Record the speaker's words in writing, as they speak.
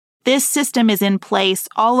This system is in place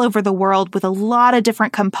all over the world with a lot of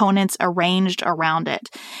different components arranged around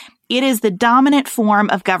it. It is the dominant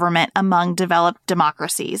form of government among developed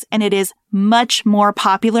democracies, and it is much more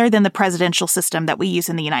popular than the presidential system that we use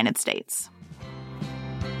in the United States.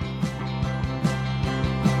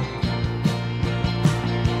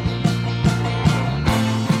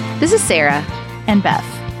 This is Sarah. And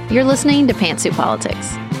Beth. You're listening to Pantsuit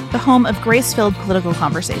Politics, the home of grace-filled political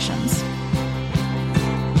conversations.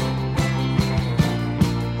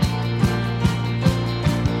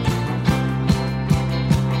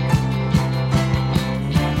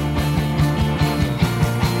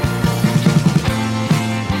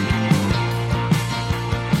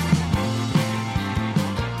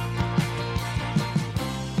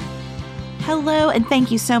 Hello, and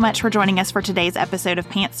thank you so much for joining us for today's episode of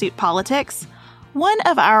Pantsuit Politics. One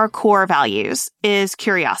of our core values is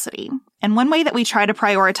curiosity, and one way that we try to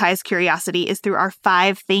prioritize curiosity is through our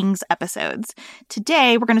 5 Things episodes.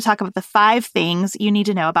 Today, we're going to talk about the 5 things you need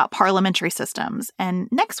to know about parliamentary systems, and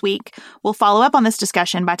next week, we'll follow up on this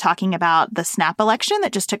discussion by talking about the snap election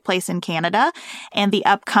that just took place in Canada and the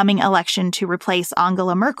upcoming election to replace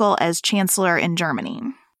Angela Merkel as chancellor in Germany.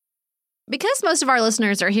 Because most of our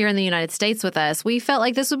listeners are here in the United States with us, we felt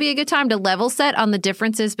like this would be a good time to level set on the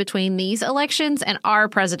differences between these elections and our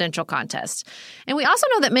presidential contest. And we also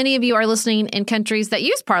know that many of you are listening in countries that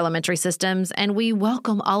use parliamentary systems, and we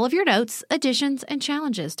welcome all of your notes, additions, and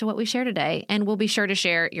challenges to what we share today, and we'll be sure to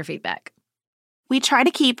share your feedback. We try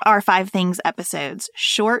to keep our 5 Things episodes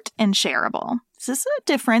short and shareable. This is a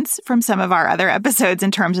difference from some of our other episodes in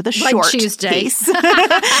terms of the short piece.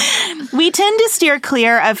 We tend to steer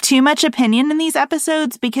clear of too much opinion in these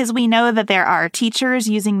episodes because we know that there are teachers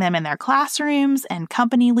using them in their classrooms and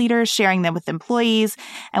company leaders sharing them with employees,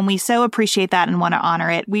 and we so appreciate that and want to honor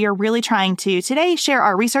it. We are really trying to today share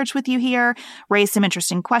our research with you here, raise some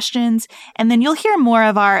interesting questions, and then you'll hear more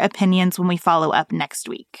of our opinions when we follow up next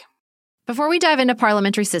week. Before we dive into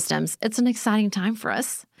parliamentary systems, it's an exciting time for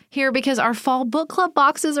us here because our fall book club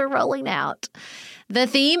boxes are rolling out. The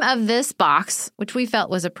theme of this box, which we felt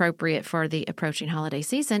was appropriate for the approaching holiday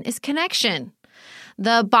season, is connection.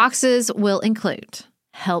 The boxes will include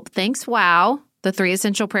Help Thanks Wow, The 3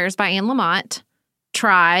 Essential Prayers by Anne Lamott,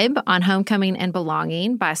 Tribe on Homecoming and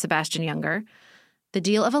Belonging by Sebastian Junger, The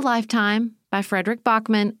Deal of a Lifetime by Frederick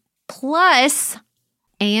Bachman, plus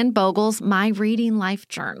Anne Bogle's My Reading Life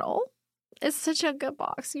Journal. It's such a good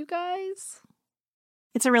box, you guys.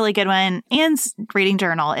 It's a really good one. Anne's reading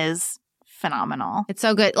journal is phenomenal. It's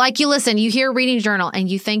so good. Like, you listen, you hear reading journal and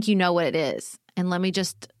you think you know what it is. And let me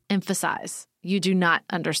just emphasize, you do not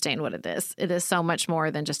understand what it is. It is so much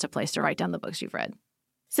more than just a place to write down the books you've read.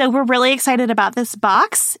 So we're really excited about this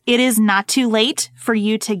box. It is not too late for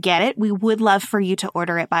you to get it. We would love for you to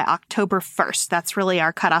order it by October 1st. That's really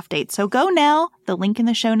our cutoff date. So go now. The link in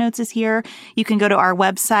the show notes is here. You can go to our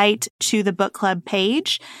website, to the book club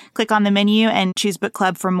page, click on the menu and choose book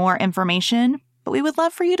club for more information. But we would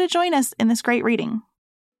love for you to join us in this great reading.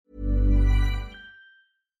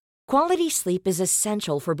 Quality sleep is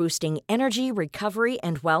essential for boosting energy, recovery,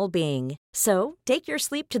 and well-being. So take your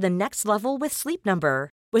sleep to the next level with Sleep Number.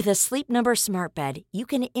 With a Sleep Number smart bed, you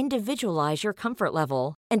can individualize your comfort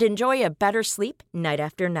level and enjoy a better sleep night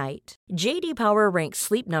after night. J.D. Power ranks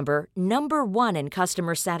Sleep Number number 1 in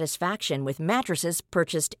customer satisfaction with mattresses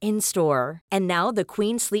purchased in-store. And now the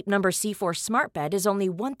Queen Sleep Number C4 smart bed is only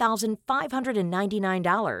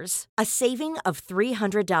 $1,599, a saving of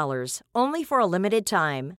 $300, only for a limited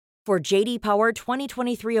time. For J.D. Power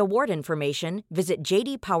 2023 award information, visit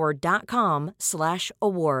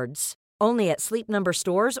jdpower.com/awards. Only at Sleep Number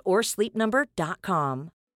stores or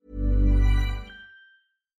sleepnumber.com.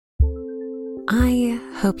 I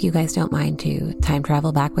hope you guys don't mind to time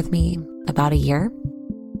travel back with me about a year.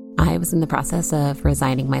 I was in the process of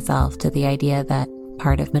resigning myself to the idea that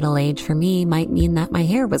part of middle age for me might mean that my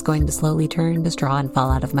hair was going to slowly turn to straw and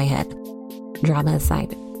fall out of my head. Drama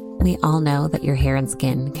aside, we all know that your hair and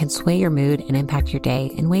skin can sway your mood and impact your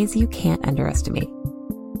day in ways you can't underestimate.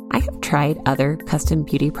 I have tried other custom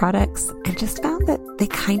beauty products and just found that they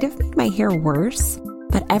kind of made my hair worse.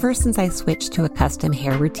 But ever since I switched to a custom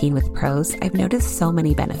hair routine with Prose, I've noticed so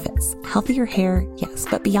many benefits. Healthier hair, yes,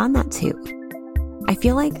 but beyond that too. I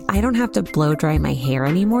feel like I don't have to blow dry my hair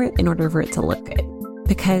anymore in order for it to look good,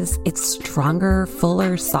 because it's stronger,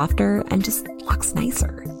 fuller, softer, and just looks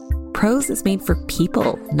nicer. Prose is made for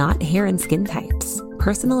people, not hair and skin types.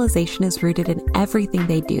 Personalization is rooted in everything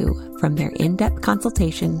they do, from their in-depth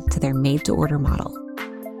consultation to their made-to-order model.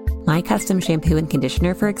 My custom shampoo and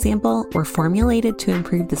conditioner, for example, were formulated to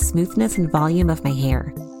improve the smoothness and volume of my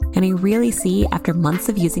hair. And I really see, after months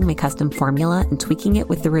of using my custom formula and tweaking it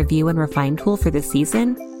with the Review and Refine tool for this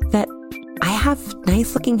season, that I have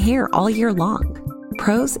nice looking hair all year long.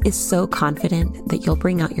 Prose is so confident that you'll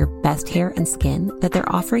bring out your best hair and skin that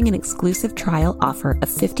they're offering an exclusive trial offer of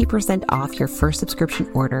 50% off your first subscription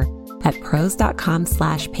order at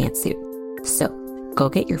prose.com/pantsuit. So go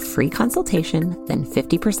get your free consultation, then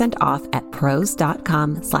 50% off at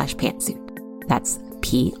prose.com/pantsuit. That's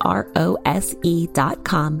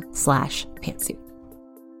prose.com/pantsuit.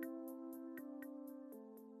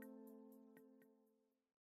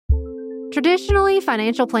 Traditionally,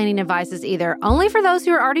 financial planning advice is either only for those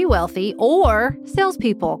who are already wealthy or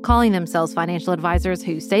salespeople calling themselves financial advisors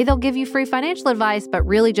who say they'll give you free financial advice but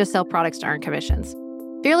really just sell products to earn commissions.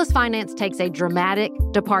 Fearless Finance takes a dramatic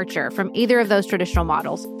departure from either of those traditional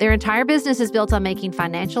models. Their entire business is built on making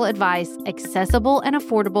financial advice accessible and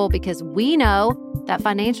affordable because we know that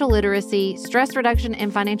financial literacy, stress reduction,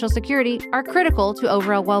 and financial security are critical to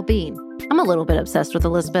overall well-being. I'm a little bit obsessed with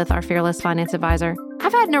Elizabeth, our Fearless Finance advisor.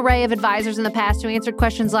 I've had an array of advisors in the past who answered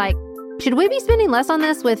questions like, should we be spending less on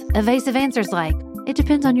this, with evasive answers like, it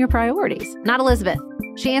depends on your priorities. Not Elizabeth.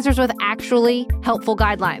 She answers with actually helpful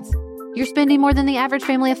guidelines. You're spending more than the average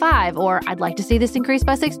family of 5, or I'd like to see this increase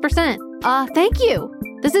by 6%. Thank you.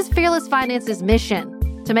 This is Fearless Finance's mission,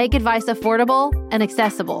 to make advice affordable and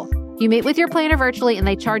accessible. You meet with your planner virtually and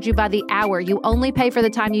they charge you by the hour. You only pay for the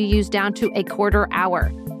time you use down to a quarter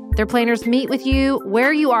hour. Their planners meet with you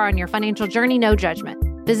where you are on your financial journey, no judgment.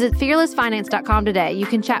 Visit fearlessfinance.com today. You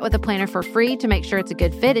can chat with a planner for free to make sure it's a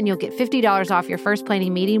good fit, and you'll get $50 off your first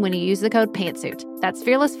planning meeting when you use the code PANTSUIT. That's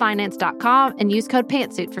fearlessfinance.com and use code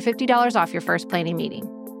PANTSUIT for $50 off your first planning meeting.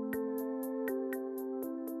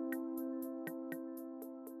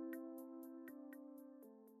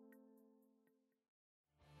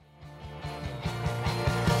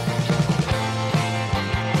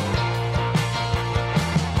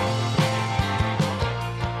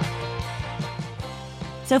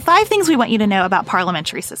 So 5 things we want you to know about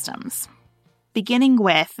parliamentary systems, beginning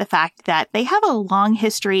with the fact that they have a long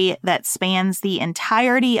history that spans the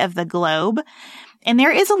entirety of the globe. And there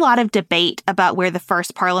is a lot of debate about where the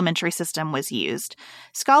first parliamentary system was used.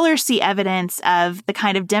 Scholars see evidence of the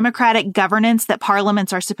kind of democratic governance that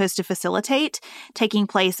parliaments are supposed to facilitate taking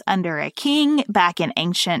place under a king back in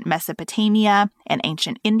ancient Mesopotamia and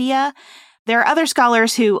ancient India. There are other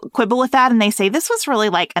scholars who quibble with that, and they say this was really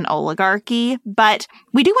like an oligarchy. But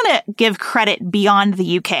we do want to give credit beyond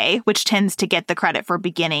the UK, which tends to get the credit for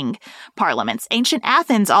beginning parliaments. Ancient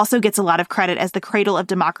Athens also gets a lot of credit as the cradle of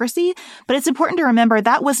democracy, but it's important to remember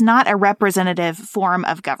that was not a representative form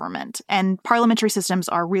of government, and parliamentary systems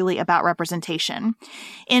are really about representation.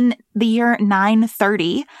 In the year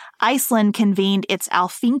 930, Iceland convened its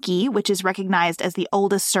Alþingi, which is recognized as the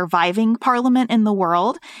oldest surviving parliament in the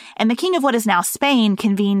world, and the king of what is now Spain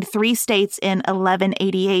convened 3 states in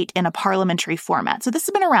 1188 in a parliamentary format. So this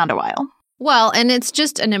has been around a while. Well, and it's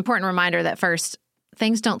just an important reminder that first,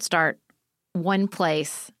 things don't start one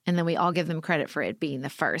place and then we all give them credit for it being the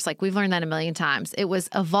first. Like, we've learned that a million times. It was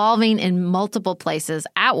evolving in multiple places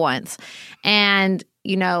at once. And,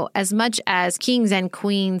 you know, as much as kings and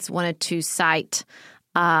queens wanted to cite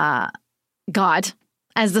God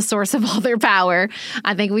as the source of all their power,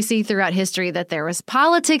 I think we see throughout history that there was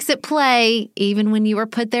politics at play, even when you were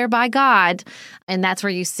put there by God. And that's where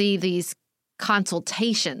you see these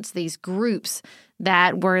consultations, these groups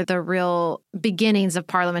that were the real beginnings of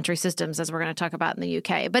parliamentary systems, as we're going to talk about in the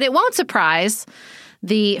UK. But it won't surprise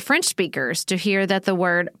the French speakers to hear that the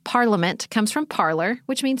word parliament comes from parler,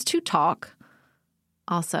 which means to talk.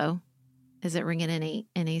 Also, is it ringing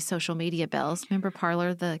any social media bells? Remember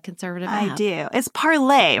Parler, the conservative app? I do. It's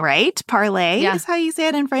parlay, right? Parlay is how you say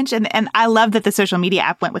it in French. And I love that the social media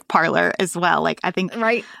app went with Parler as well. Like, I think,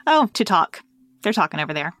 right? Oh, to talk. They're talking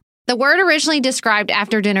over there. The word originally described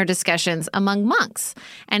after-dinner discussions among monks.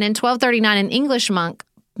 And in 1239, an English monk,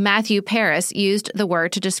 Matthew Paris, used the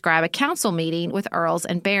word to describe a council meeting with earls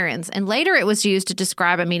and barons. And later it was used to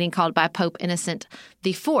describe a meeting called by Pope Innocent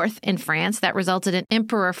IV in France that resulted in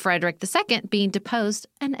Emperor Frederick II being deposed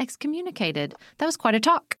and excommunicated. That was quite a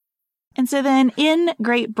talk. And so then in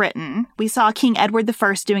Great Britain, we saw King Edward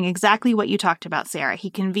I doing exactly what you talked about, Sarah. He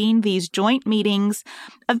convened these joint meetings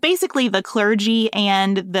of basically the clergy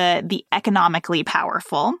and the economically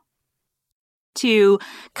powerful to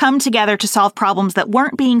come together to solve problems that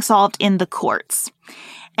weren't being solved in the courts.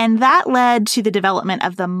 And that led to the development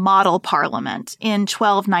of the model parliament in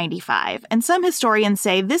 1295. And some historians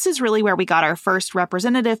say this is really where we got our first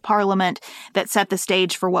representative parliament that set the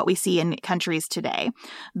stage for what we see in countries today.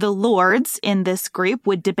 The lords in this group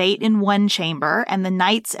would debate in one chamber, and the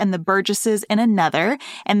knights and the burgesses in another,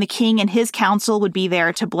 and the king and his council would be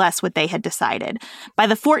there to bless what they had decided. By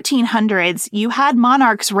the 1400s, you had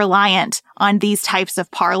monarchs reliant on these types of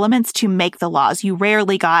parliaments to make the laws. You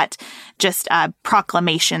rarely got just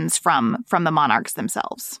proclamations from the monarchs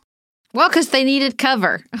themselves. Well, because they needed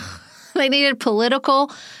cover. They needed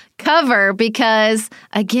political cover because,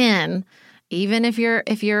 again, even if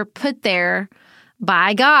you're put there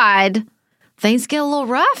by God, things get a little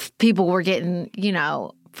rough. People were getting,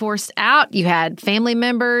 forced out. You had family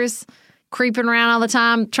members creeping around all the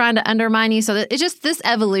time trying to undermine you. So this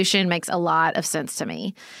evolution makes a lot of sense to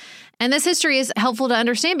me. And this history is helpful to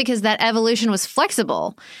understand because that evolution was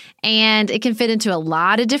flexible and it can fit into a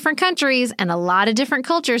lot of different countries and a lot of different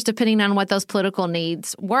cultures depending on what those political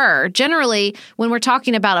needs were. Generally, when we're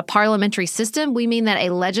talking about a parliamentary system, we mean that a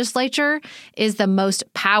legislature is the most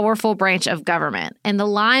powerful branch of government. And the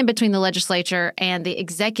line between the legislature and the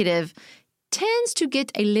executive tends to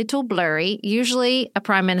get a little blurry. Usually a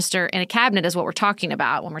prime minister and a cabinet is what we're talking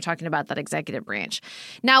about when we're talking about that executive branch.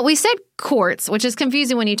 Now, we said courts, which is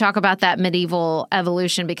confusing when you talk about that medieval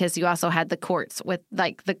evolution because you also had the courts with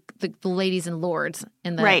like the ladies and lords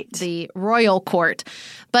in the royal court.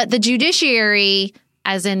 But the judiciary,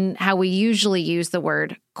 as in how we usually use the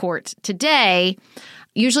word court today,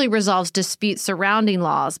 usually resolves disputes surrounding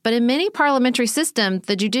laws. But in many parliamentary systems,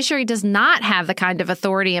 the judiciary does not have the kind of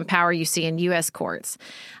authority and power you see in U.S. courts,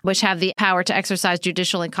 which have the power to exercise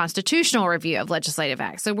judicial and constitutional review of legislative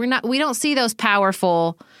acts. So we don't see those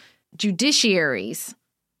powerful judiciaries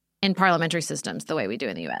in parliamentary systems the way we do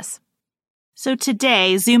in the U.S. So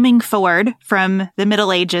today, zooming forward from the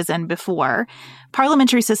Middle Ages and before,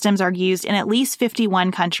 parliamentary systems are used in at least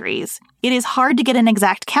 51 countries. It is hard to get an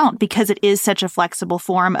exact count because it is such a flexible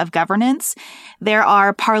form of governance. There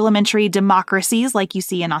are parliamentary democracies like you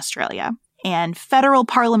see in Australia, and federal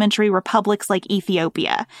parliamentary republics like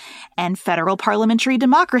Ethiopia, and federal parliamentary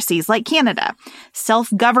democracies like Canada,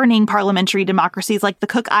 self-governing parliamentary democracies like the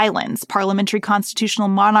Cook Islands, parliamentary constitutional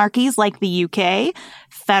monarchies like the UK,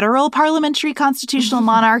 federal parliamentary constitutional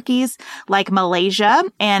monarchies like Malaysia,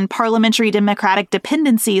 and parliamentary democratic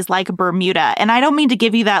dependencies like Bermuda. And I don't mean to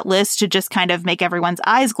give you that list to just kind of make everyone's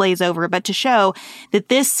eyes glaze over, but to show that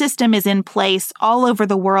this system is in place all over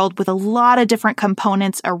the world with a lot of different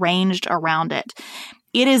components arranged around it.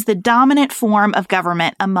 It is the dominant form of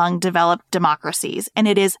government among developed democracies, and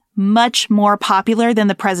it is much more popular than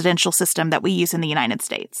the presidential system that we use in the United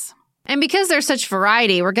States. And because there's such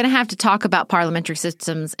variety, we're going to have to talk about parliamentary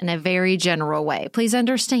systems in a very general way. Please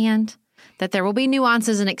understand that there will be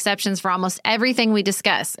nuances and exceptions for almost everything we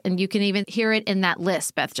discuss, and you can even hear it in that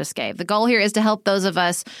list Beth just gave. The goal here is to help those of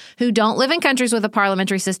us who don't live in countries with a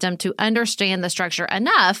parliamentary system to understand the structure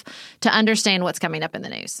enough to understand what's coming up in the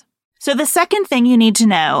news. So the second thing you need to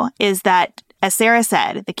know is that, as Sarah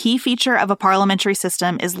said, the key feature of a parliamentary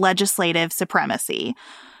system is legislative supremacy.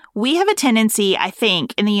 We have a tendency, I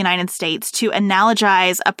think, in the United States to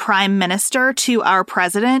analogize a prime minister to our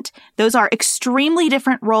president. Those are extremely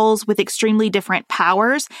different roles with extremely different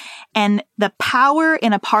powers, and the power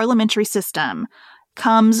in a parliamentary system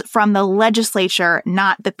comes from the legislature,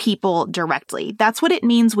 not the people directly. That's what it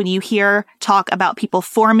means when you hear talk about people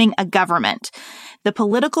forming a government. The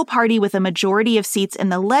political party with a majority of seats in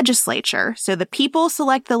the legislature, so the people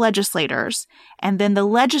select the legislators, and then the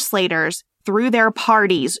legislators, through their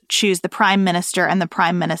parties, choose the prime minister and the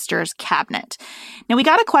prime minister's cabinet. Now, we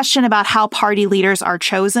got a question about how party leaders are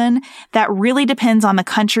chosen. That really depends on the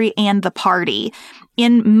country and the party.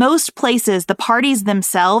 In most places, the parties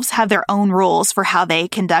themselves have their own rules for how they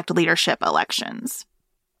conduct leadership elections.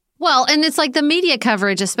 Well, and it's like the media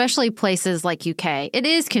coverage, especially places like UK, it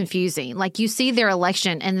is confusing. Like you see their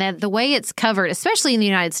election and the way it's covered, especially in the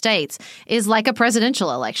United States, is like a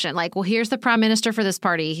presidential election. Like, well, here's the prime minister for this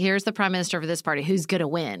party. Here's the prime minister for this party. Who's going to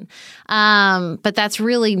win? But that's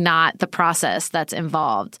really not the process that's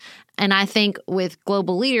involved. And I think with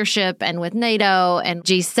global leadership and with NATO and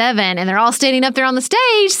G7, and they're all standing up there on the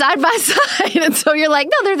stage side by side. And so you're like,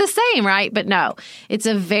 no, they're the same, right? But no, it's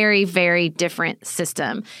a very, very different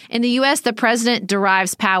system. In the U.S., the president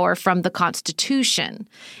derives power from the Constitution.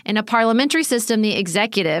 In a parliamentary system, the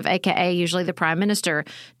executive, aka usually the prime minister,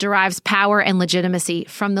 derives power and legitimacy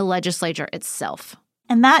from the legislature itself.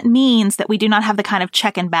 And that means that we do not have the kind of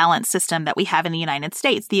check and balance system that we have in the United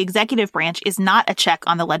States. The executive branch is not a check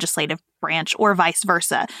on the legislative branch or vice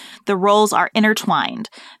versa. The roles are intertwined.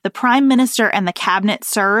 The prime minister and the cabinet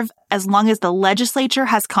serve as long as the legislature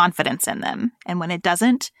has confidence in them. And when it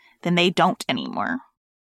doesn't, then they don't anymore.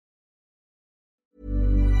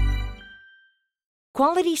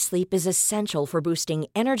 Quality sleep is essential for boosting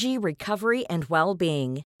energy, recovery, and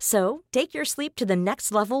well-being. So, take your sleep to the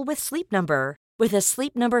next level with Sleep Number. With a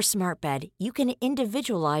Sleep Number smart bed, you can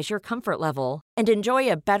individualize your comfort level and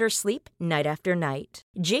enjoy a better sleep night after night.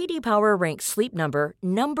 J.D. Power ranks Sleep Number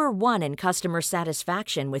 #1 in customer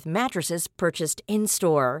satisfaction with mattresses purchased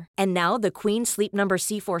in-store. And now the Queen Sleep Number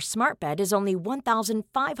C4 smart bed is only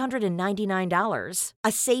 $1,599,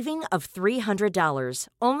 a saving of $300,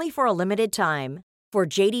 only for a limited time. For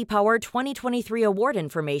J.D. Power 2023 award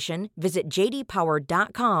information, visit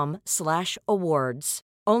jdpower.com/awards.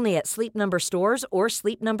 Only at Sleep Number stores or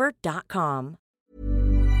sleepnumber.com.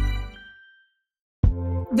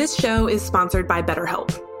 This show is sponsored by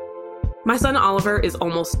BetterHelp. My son Oliver is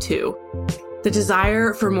almost 2. The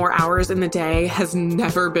desire for more hours in the day has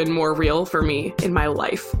never been more real for me in my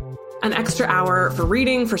life. An extra hour for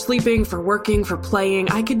reading, for sleeping, for working, for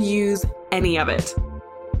playing. I could use any of it.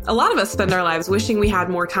 A lot of us spend our lives wishing we had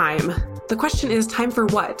more time. The question is, time for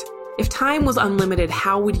what? If time was unlimited,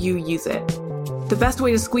 how would you use it? The best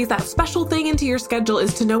way to squeeze that special thing into your schedule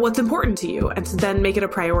is to know what's important to you and to then make it a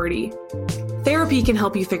priority. Therapy can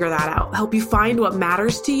help you figure that out, help you find what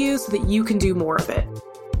matters to you so that you can do more of it.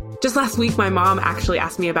 Just last week, my mom actually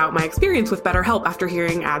asked me about my experience with BetterHelp after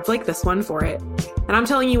hearing ads like this one for it. And I'm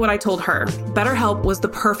telling you what I told her. BetterHelp was the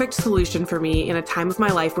perfect solution for me in a time of my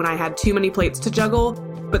life when I had too many plates to juggle,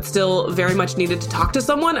 but still very much needed to talk to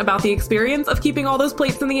someone about the experience of keeping all those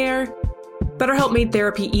plates in the air. BetterHelp made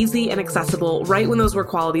therapy easy and accessible right when those were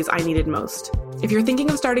qualities I needed most. If you're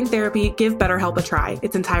thinking of starting therapy, give BetterHelp a try.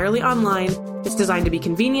 It's entirely online. It's designed to be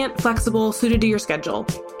convenient, flexible, suited to your schedule.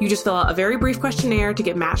 You just fill out a very brief questionnaire to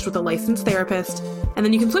get matched with a licensed therapist, and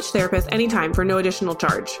then you can switch therapists anytime for no additional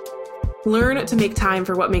charge. Learn to make time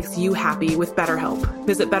for what makes you happy with BetterHelp.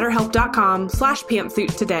 Visit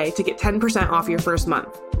BetterHelp.com/pantsuit today to get 10% off your first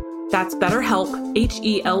month. That's BetterHelp,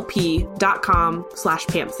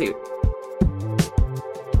 HELP.com/pantsuit.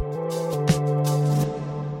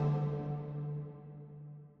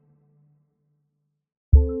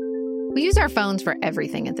 We use our phones for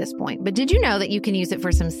everything at this point, but did you know that you can use it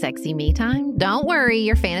for some sexy me time? Don't worry,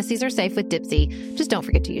 your fantasies are safe with Dipsy. Just don't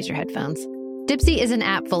forget to use your headphones. Dipsy is an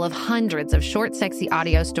app full of hundreds of short, sexy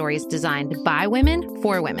audio stories designed by women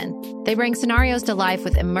for women. They bring scenarios to life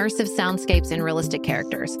with immersive soundscapes and realistic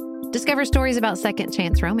characters. Discover stories about second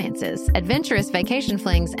chance romances, adventurous vacation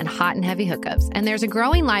flings, and hot and heavy hookups. And there's a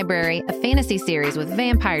growing library of fantasy series with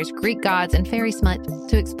vampires, Greek gods, and fairy smut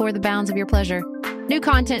to explore the bounds of your pleasure. New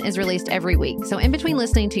content is released every week, so in between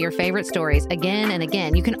listening to your favorite stories again and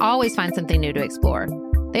again, you can always find something new to explore.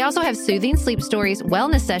 They also have soothing sleep stories,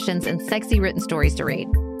 wellness sessions, and sexy written stories to read.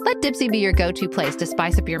 Let Dipsy be your go-to place to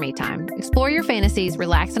spice up your me time. Explore your fantasies,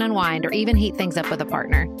 relax and unwind, or even heat things up with a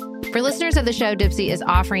partner. For listeners of the show, Dipsy is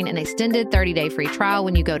offering an extended 30-day free trial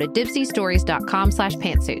when you go to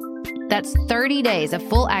dipsystories.com/pantsuit. That's 30 days of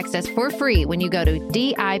full access for free when you go to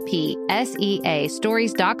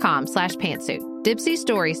dipseastories.com/pantsuit.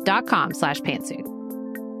 dipsystories.com/pantsuit.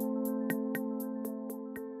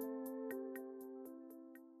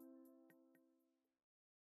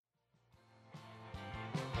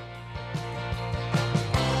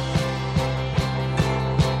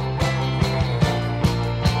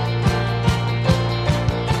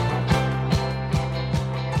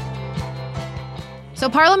 So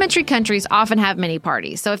parliamentary countries often have many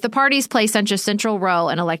parties. So if the parties play such a central role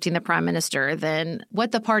in electing the prime minister, then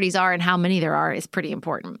what the parties are and how many there are is pretty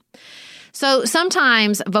important. So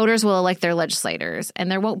sometimes voters will elect their legislators, and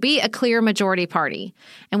there won't be a clear majority party.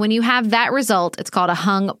 And when you have that result, it's called a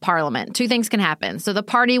hung parliament. Two things can happen. So the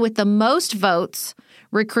party with the most votes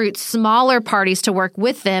recruits smaller parties to work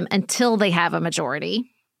with them until they have a majority.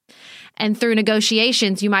 And through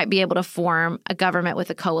negotiations, you might be able to form a government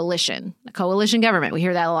with a coalition government. We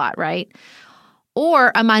hear that a lot, right?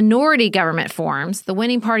 Or a minority government forms. The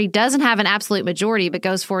winning party doesn't have an absolute majority, but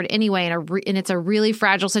goes forward anyway, and it's a really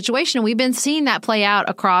fragile situation. And we've been seeing that play out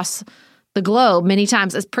across the globe many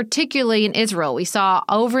times, particularly in Israel. We saw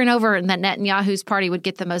over and over that Netanyahu's party would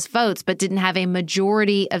get the most votes, but didn't have a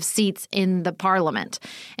majority of seats in the parliament.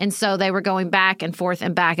 And so they were going back and forth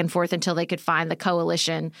until they could find the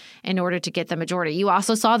coalition in order to get the majority. You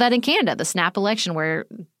also saw that in Canada, the snap election, where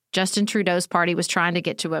Justin Trudeau's party was trying to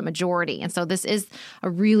get to a majority. And so this is a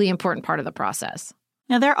really important part of the process.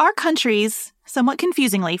 Now, there are countries, somewhat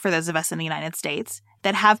confusingly for those of us in the United States,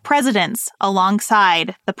 that have presidents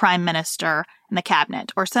alongside the prime minister and the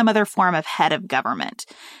cabinet or some other form of head of government.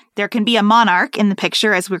 There can be a monarch in the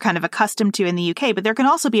picture, as we're kind of accustomed to in the UK, but there can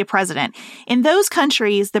also be a president. In those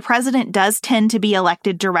countries, the president does tend to be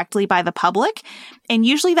elected directly by the public, and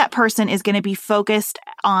usually that person is going to be focused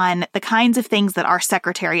on the kinds of things that our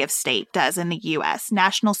Secretary of State does in the US,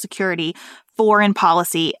 national security, foreign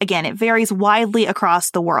policy. Again, it varies widely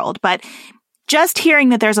across the world, but just hearing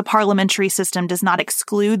that there's a parliamentary system does not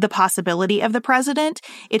exclude the possibility of the president.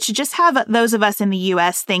 It should just have those of us in the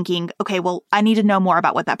U.S. thinking, okay, well, I need to know more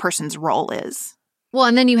about what that person's role is. Well,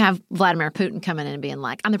 and then you have Vladimir Putin coming in and being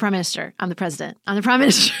like, I'm the prime minister, I'm the president, I'm the prime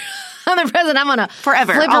minister, I'm the president. I'm going to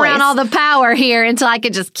flip around all the power here until I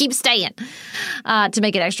can just keep staying to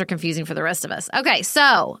make it extra confusing for the rest of us. Okay,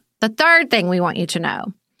 so the third thing we want you to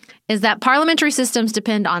know is that parliamentary systems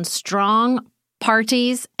depend on strong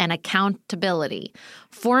parties and accountability.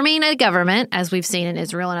 Forming a government, as we've seen in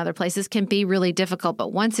Israel and other places, can be really difficult,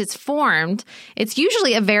 but once it's formed, it's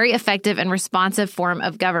usually a very effective and responsive form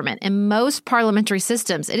of government. In most parliamentary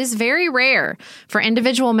systems, it is very rare for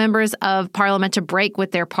individual members of parliament to break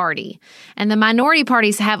with their party, and the minority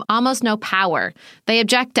parties have almost no power. They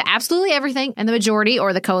object to absolutely everything, and the majority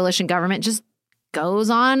or the coalition government just goes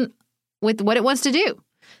on with what it wants to do.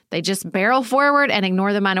 They just barrel forward and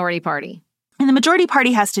ignore the minority party. And the majority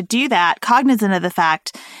party has to do that, cognizant of the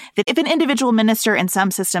fact that if an individual minister in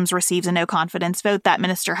some systems receives a no-confidence vote, that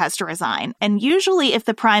minister has to resign. And usually if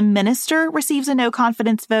the prime minister receives a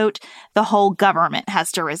no-confidence vote, the whole government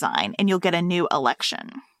has to resign, and you'll get a new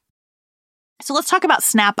election. So let's talk about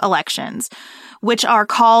snap elections, which are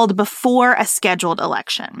called before a scheduled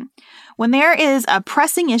election. When there is a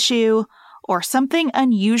pressing issue or something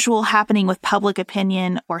unusual happening with public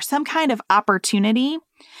opinion or some kind of opportunity,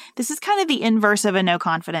 this is kind of the inverse of a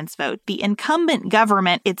no-confidence vote. The incumbent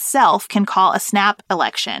government itself can call a snap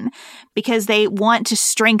election because they want to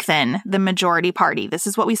strengthen the majority party. This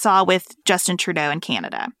is what we saw with Justin Trudeau in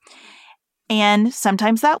Canada. And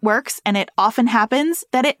sometimes that works, and it often happens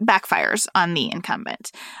that it backfires on the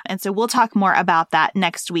incumbent. And so we'll talk more about that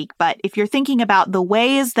next week. But if you're thinking about the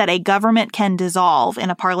ways that a government can dissolve in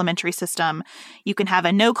a parliamentary system, you can have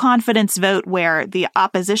a no confidence vote where the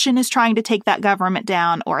opposition is trying to take that government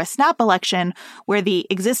down, or a snap election where the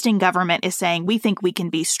existing government is saying, we think we can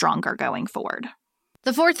be stronger going forward.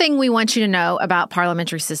 The fourth thing we want you to know about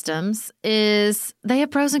parliamentary systems is they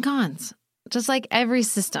have pros and cons, just like every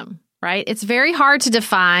system. Right? It's very hard to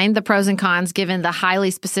define the pros and cons given the highly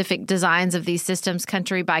specific designs of these systems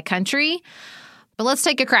country by country. But let's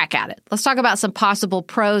take a crack at it. Let's talk about some possible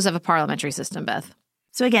pros of a parliamentary system, Beth.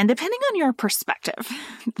 So again, depending on your perspective,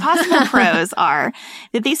 possible pros are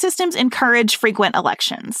that these systems encourage frequent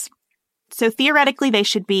elections. So theoretically, they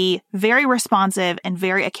should be very responsive and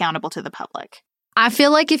very accountable to the public. I feel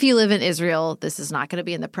like if you live in Israel, this is not going to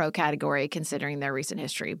be in the pro category considering their recent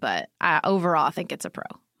history, but overall, I think it's a pro.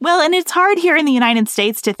 Well, and it's hard here in the United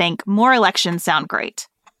States to think more elections sound great.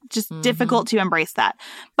 Just difficult to embrace that.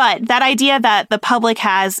 But that idea that the public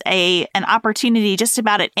has an opportunity just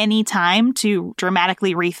about at any time to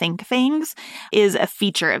dramatically rethink things is a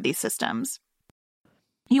feature of these systems.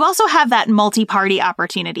 You also have that multi-party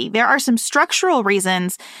opportunity. There are some structural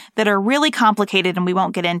reasons that are really complicated and we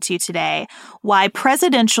won't get into today why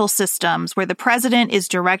presidential systems, where the president is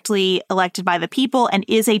directly elected by the people and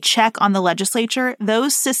is a check on the legislature,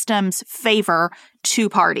 those systems favor two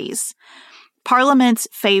parties. Parliaments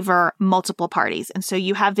favor multiple parties. And so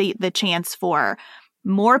you have the chance for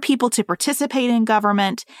more people to participate in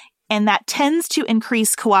government, and that tends to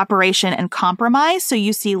increase cooperation and compromise, so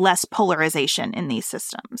you see less polarization in these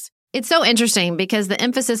systems. It's so interesting because the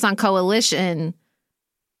emphasis on coalition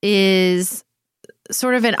is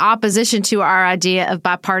sort of in opposition to our idea of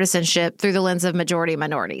bipartisanship through the lens of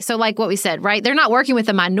majority-minority. So like what we said, right? They're not working with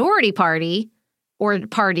a minority party or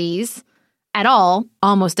parties at all,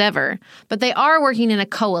 almost ever, but they are working in a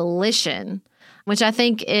coalition, which I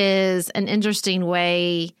think is an interesting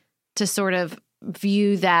way to sort of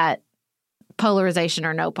view that polarization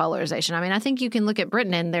or no polarization. I mean, I think you can look at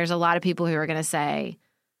Britain and there's a lot of people who are going to say,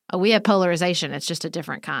 oh, we have polarization. It's just a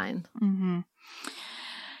different kind. Mm-hmm.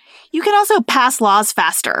 You can also pass laws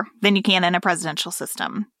faster than you can in a presidential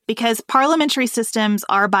system because parliamentary systems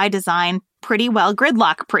are by design pretty well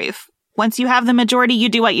gridlock proof. Once you have the majority, you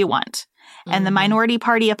do what you want. And the minority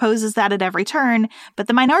party opposes that at every turn. But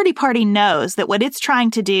the minority party knows that what it's trying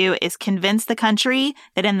to do is convince the country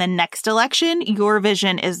that in the next election, your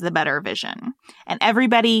vision is the better vision. And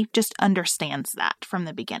everybody just understands that from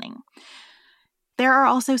the beginning. There are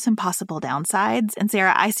also some possible downsides. And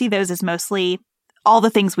Sarah, I see those as mostly all the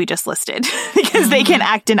things we just listed because they can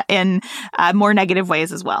act in more negative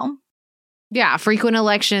ways as well. Yeah, frequent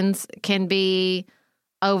elections can be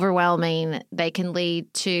overwhelming. They can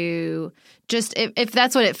lead to just, if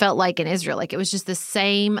that's what it felt like in Israel, like it was just the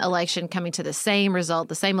same election coming to the same result,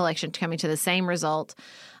 the same election coming to the same result,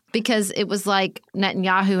 because it was like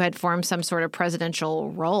Netanyahu had formed some sort of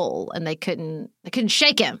presidential role and they couldn't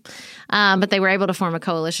shake him. But they were able to form a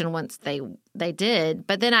coalition once they did.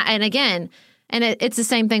 But then, it's the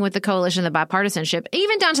same thing with the coalition, the bipartisanship,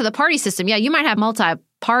 even down to the party system. Yeah, you might have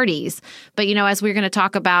multi-parties, but, as we're going to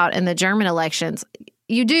talk about in the German elections,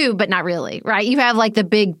 you do, but not really, right? You have like the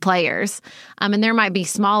big players, and there might be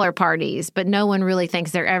smaller parties, but no one really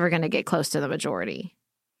thinks they're ever going to get close to the majority.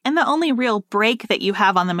 And the only real break that you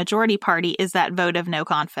have on the majority party is that vote of no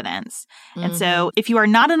confidence. Mm-hmm. And so if you are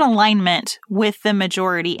not in alignment with the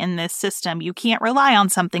majority in this system, you can't rely on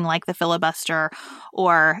something like the filibuster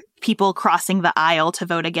or people crossing the aisle to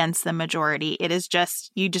vote against the majority. It is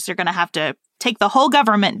just, you just are going to have to take the whole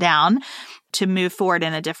government down to move forward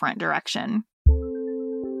in a different direction.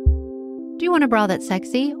 Do you want a bra that's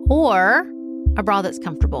sexy or a bra that's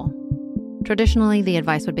comfortable? Traditionally, the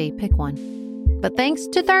advice would be pick one. But thanks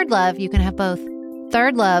to Third Love, you can have both.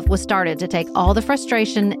 Third Love was started to take all the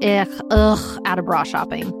frustration, out of bra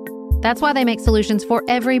shopping. That's why they make solutions for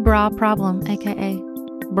every bra problem, aka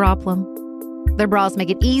problem. Their bras make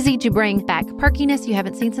it easy to bring back perkiness you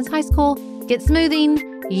haven't seen since high school, get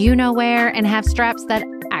smoothing, you-know-where, and have straps that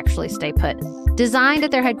actually stay put. Designed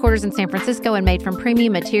at their headquarters in San Francisco and made from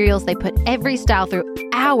premium materials, they put every style through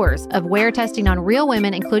hours of wear testing on real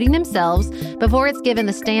women, including themselves, before it's given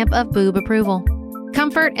the stamp of boob approval.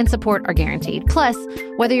 Comfort and support are guaranteed. Plus,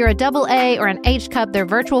 whether you're a double A or an H cup, their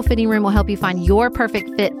virtual fitting room will help you find your perfect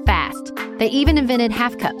fit fast. They even invented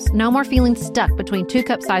half cups. No more feeling stuck between 2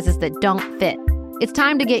 cup sizes that don't fit. It's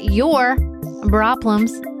time to get your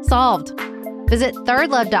problems solved. Visit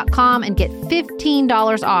thirdlove.com and get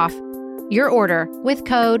 $15 off your order with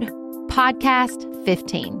code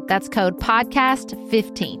PODCAST15. That's code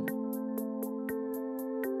PODCAST15.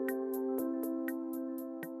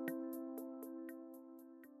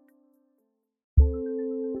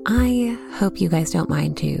 I hope you guys don't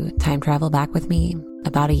mind to time travel back with me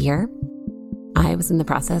about a year. I was in the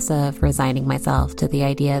process of resigning myself to the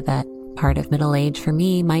idea that part of middle age for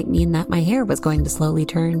me might mean that my hair was going to slowly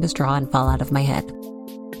turn to straw and fall out of my head.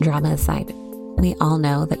 Drama aside, we all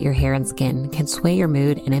know that your hair and skin can sway your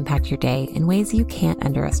mood and impact your day in ways you can't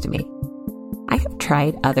underestimate. I have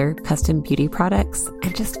tried other custom beauty products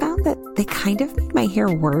and just found that they kind of made my hair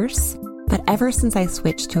worse. But ever since I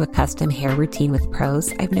switched to a custom hair routine with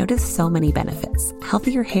Prose, I've noticed so many benefits.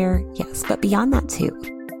 Healthier hair, yes, but beyond that too.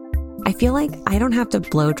 I feel like I don't have to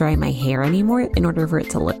blow dry my hair anymore in order for it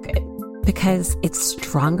to look good, because it's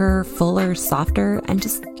stronger, fuller, softer, and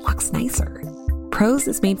just looks nicer. Prose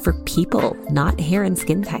is made for people, not hair and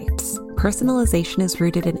skin types. Personalization is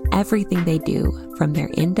rooted in everything they do, from their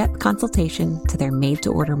in-depth consultation to their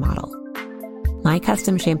made-to-order model. My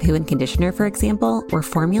custom shampoo and conditioner, for example, were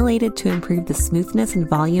formulated to improve the smoothness and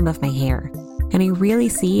volume of my hair. And I really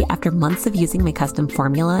see, after months of using my custom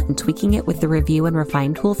formula and tweaking it with the Review and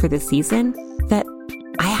Refine tool for this season, that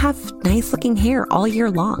I have nice-looking hair all year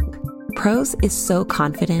long. Prose is so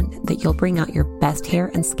confident that you'll bring out your best hair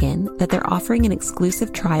and skin that they're offering an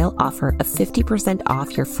exclusive trial offer of 50%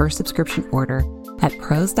 off your first subscription order at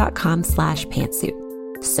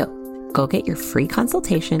prose.com/pantsuit. So go get your free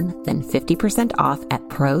consultation, then 50% off at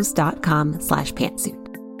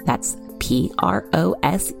prose.com/pantsuit. That's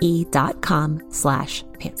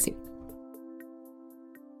prose.com/pantsuit.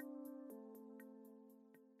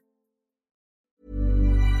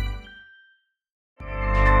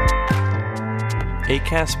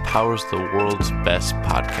 Acast powers the world's best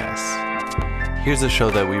podcasts. Here's a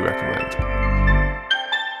show that we recommend.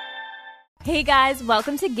 Hey guys,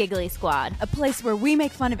 welcome to Giggly Squad, a place where we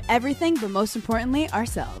make fun of everything, but most importantly,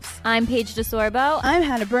 ourselves. I'm Paige DeSorbo. I'm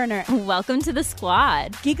Hannah Berner. Welcome to the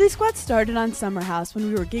squad. Giggly Squad started on Summer House when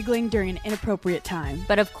we were giggling during an inappropriate time.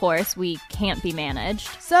 But of course, we can't be managed.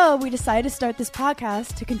 So we decided to start this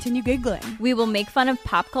podcast to continue giggling. We will make fun of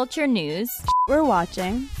pop culture news, we're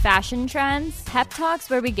watching, fashion trends, pep talks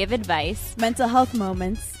where we give advice, mental health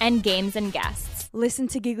moments, and games and guests. Listen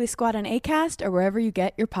to Giggly Squad on Acast or wherever you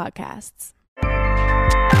get your podcasts.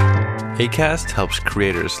 Acast helps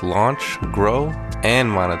creators launch, grow,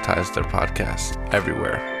 and monetize their podcasts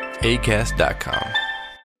everywhere. Acast.com.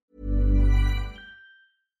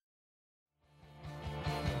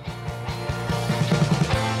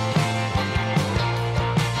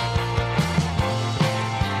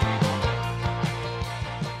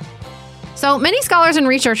 So many scholars and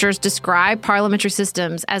researchers describe parliamentary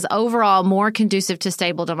systems as overall more conducive to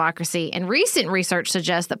stable democracy. And recent research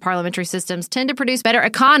suggests that parliamentary systems tend to produce better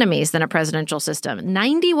economies than a presidential system.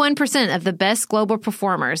 91% of the best global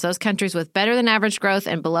performers, those countries with better than average growth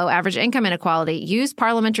and below average income inequality, use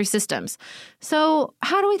parliamentary systems. So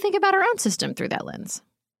how do we think about our own system through that lens?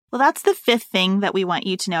 Well, that's the fifth thing that we want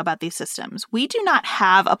you to know about these systems. We do not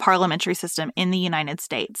have a parliamentary system in the United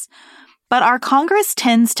States. But our Congress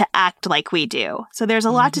tends to act like we do. So there's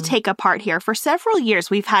a lot to take apart here. For several years,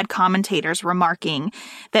 we've had commentators remarking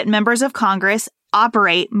that members of Congress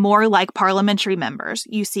operate more like parliamentary members.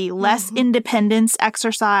 You see less independence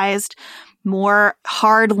exercised, more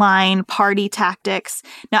hardline party tactics.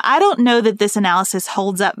 Now, I don't know that this analysis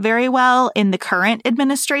holds up very well in the current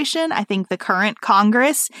administration. I think the current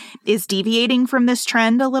Congress is deviating from this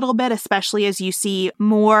trend a little bit, especially as you see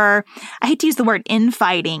more, I hate to use the word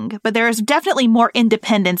infighting, but there is definitely more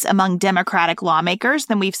independence among Democratic lawmakers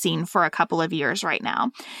than we've seen for a couple of years right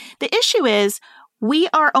now. The issue is, we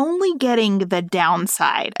are only getting the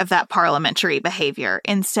downside of that parliamentary behavior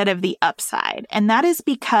instead of the upside. And that is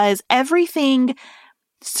because everything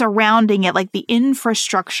surrounding it, like the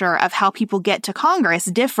infrastructure of how people get to Congress,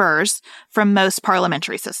 differs from most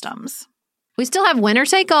parliamentary systems. We still have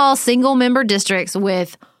winner-take-all single-member districts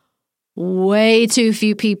with way too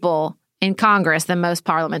few people in Congress than most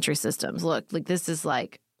parliamentary systems. Look, this is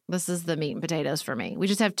the meat and potatoes for me. We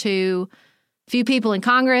just have too few people in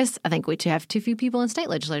Congress. I think we have too few people in state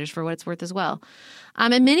legislatures for what it's worth as well.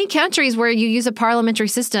 In many countries where you use a parliamentary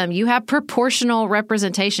system, you have proportional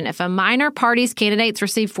representation. If a minor party's candidates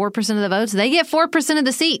receive 4% of the votes, they get 4% of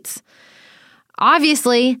the seats.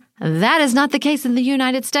 Obviously, that is not the case in the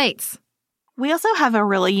United States. We also have a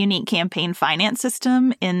really unique campaign finance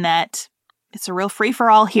system in that it's a real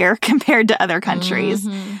free-for-all here compared to other countries.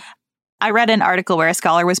 I read an article where a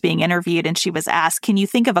scholar was being interviewed and she was asked, can you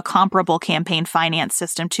think of a comparable campaign finance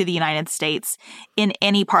system to the United States in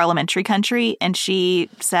any parliamentary country? And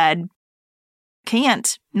she said,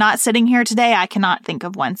 can't. Not sitting here today, I cannot think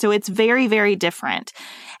of one. So it's very, very different.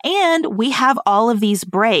 And we have all of these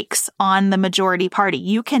breaks on the majority party.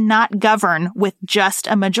 You cannot govern with just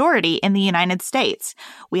a majority in the United States.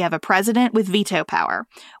 We have a president with veto power.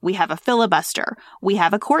 We have a filibuster. We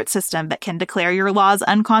have a court system that can declare your laws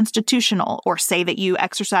unconstitutional or say that you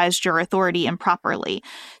exercised your authority improperly.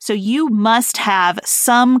 So you must have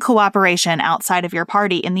some cooperation outside of your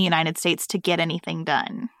party in the United States to get anything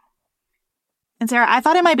done. And Sarah, I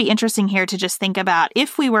thought it might be interesting here to just think about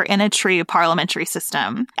if we were in a true parliamentary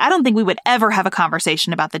system, I don't think we would ever have a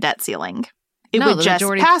conversation about the debt ceiling. It would just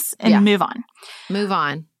pass and move on. Move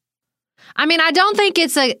on. I mean, I don't think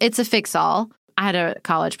it's a fix-all. I had a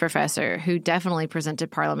college professor who definitely presented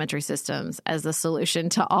parliamentary systems as the solution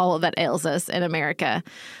to all that ails us in America.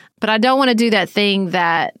 But I don't want to do that thing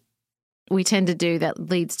that we tend to do that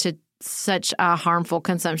leads to such a harmful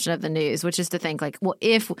consumption of the news, which is to think like, well,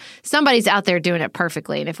 if somebody's out there doing it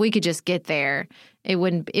perfectly and if we could just get there, it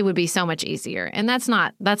would be so much easier. And that's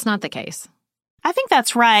not the case. I think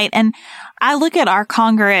that's right. And I look at our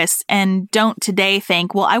Congress and don't today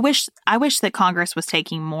think, well, I wish that Congress was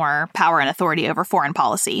taking more power and authority over foreign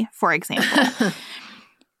policy, for example.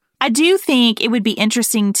 I do think it would be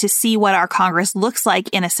interesting to see what our Congress looks like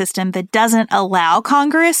in a system that doesn't allow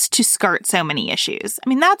Congress to skirt so many issues. I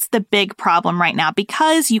mean, that's the big problem right now.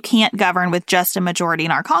 Because you can't govern with just a majority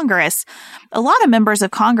in our Congress, a lot of members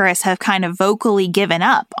of Congress have kind of vocally given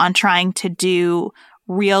up on trying to do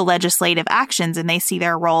real legislative actions, and they see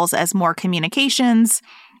their roles as more communications,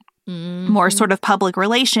 more sort of public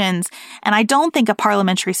relations. And I don't think a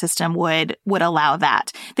parliamentary system would allow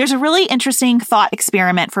that. There's a really interesting thought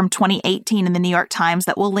experiment from 2018 in the New York Times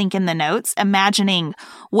that we'll link in the notes, imagining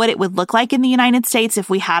what it would look like in the United States if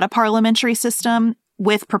we had a parliamentary system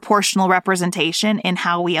with proportional representation in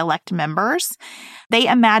how we elect members. They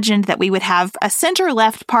imagined that we would have a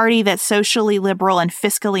center-left party that's socially liberal and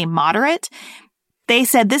fiscally moderate. They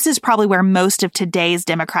said this is probably where most of today's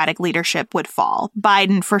Democratic leadership would fall.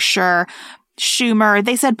 Biden, for sure. Schumer.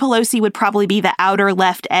 They said Pelosi would probably be the outer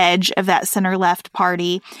left edge of that center-left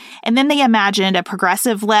party. And then they imagined a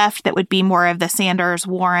progressive left that would be more of the Sanders,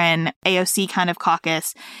 Warren, AOC kind of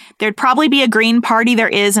caucus. There'd probably be a Green Party. There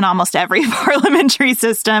is in almost every parliamentary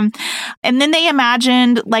system. And then they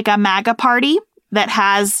imagined like a MAGA party that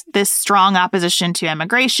has this strong opposition to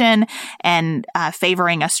immigration and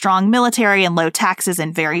favoring a strong military and low taxes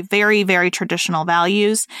and very, very, very traditional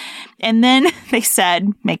values. And then they said,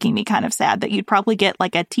 making me kind of sad, that you'd probably get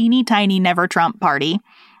like a teeny tiny Never Trump party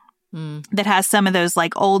that has some of those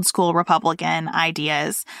like old school Republican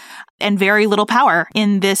ideas and very little power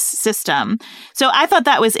in this system. So I thought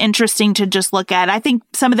that was interesting to just look at. I think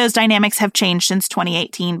some of those dynamics have changed since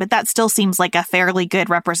 2018, but that still seems like a fairly good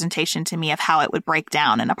representation to me of how it would break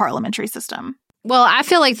down in a parliamentary system. Well, I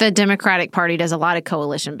feel like the Democratic Party does a lot of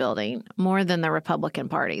coalition building more than the Republican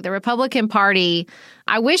Party. The Republican Party,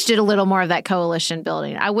 I wish did a little more of that coalition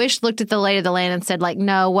building. I wish looked at the lay of the land and said like,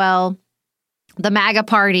 no, well, the MAGA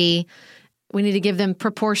Party, we need to give them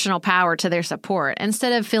proportional power to their support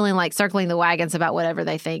instead of feeling like circling the wagons about whatever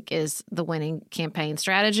they think is the winning campaign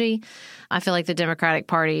strategy. I feel like the Democratic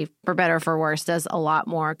Party, for better or for worse, does a lot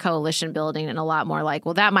more coalition building and a lot more like,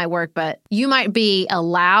 well, that might work, but you might be a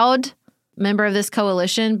loud member of this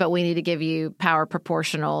coalition, but we need to give you power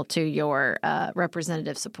proportional to your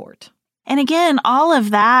representative support. And again, all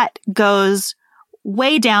of that goes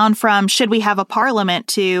way down from should we have a parliament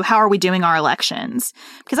to how are we doing our elections?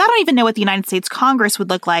 Because I don't even know what the United States Congress would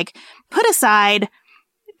look like. Put aside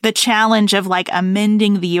the challenge of like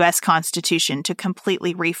amending the U.S. Constitution to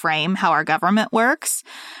completely reframe how our government works.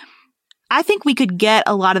 I think we could get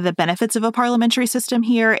a lot of the benefits of a parliamentary system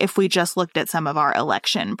here if we just looked at some of our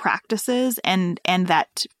election practices and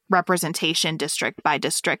that representation district by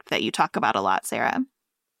district that you talk about a lot, Sarah.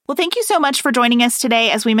 Well, thank you so much for joining us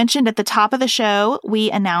today. As we mentioned at the top of the show,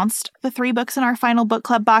 we announced the 3 books in our final book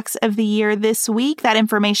club box of the year this week. That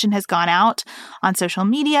information has gone out on social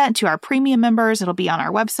media and to our premium members. It'll be on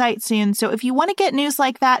our website soon. So if you want to get news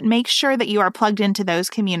like that, make sure that you are plugged into those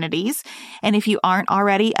communities. And if you aren't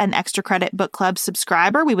already an Extra Credit Book Club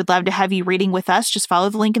subscriber, we would love to have you reading with us. Just follow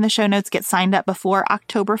the link in the show notes. Get signed up before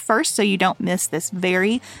October 1st so you don't miss this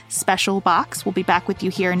very special box. We'll be back with you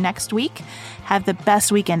here next week. Have the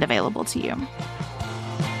best weekend available to you.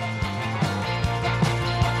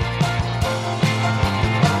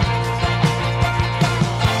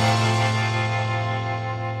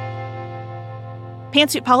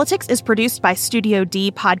 Pantsuit Politics is produced by Studio D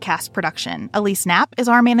Podcast Production. Elise Knapp is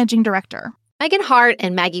our managing director. Megan Hart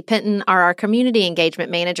and Maggie Pinton are our community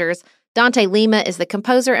engagement managers. Dante Lima is the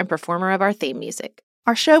composer and performer of our theme music.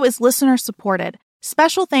 Our show is listener supported.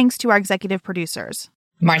 Special thanks to our executive producers: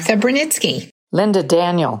 Martha Brunitsky, Linda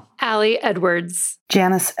Daniel, Allie Edwards,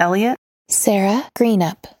 Janice Elliott, Sarah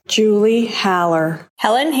Greenup, Julie Haller,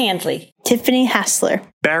 Helen Handley, Tiffany Hassler,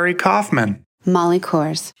 Barry Kaufman, Molly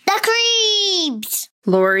Kors, The Creeps,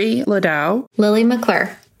 Lori Ladow, Lily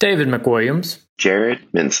McClure, David McWilliams, Jared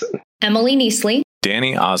Minson, Emily Neasley,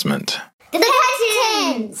 Danny Osmond, The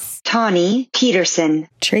Hutchins, Tawny Peterson,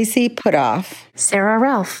 Tracy Putoff, Sarah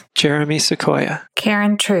Ralph, Jeremy Sequoia,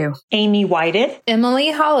 Karen True, Amy Whited,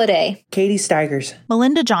 Emily Holiday, Katie Steigers,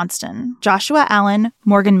 Melinda Johnston, Joshua Allen,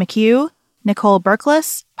 Morgan McHugh, Nicole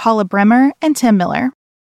Berkless, Paula Bremer, and Tim Miller.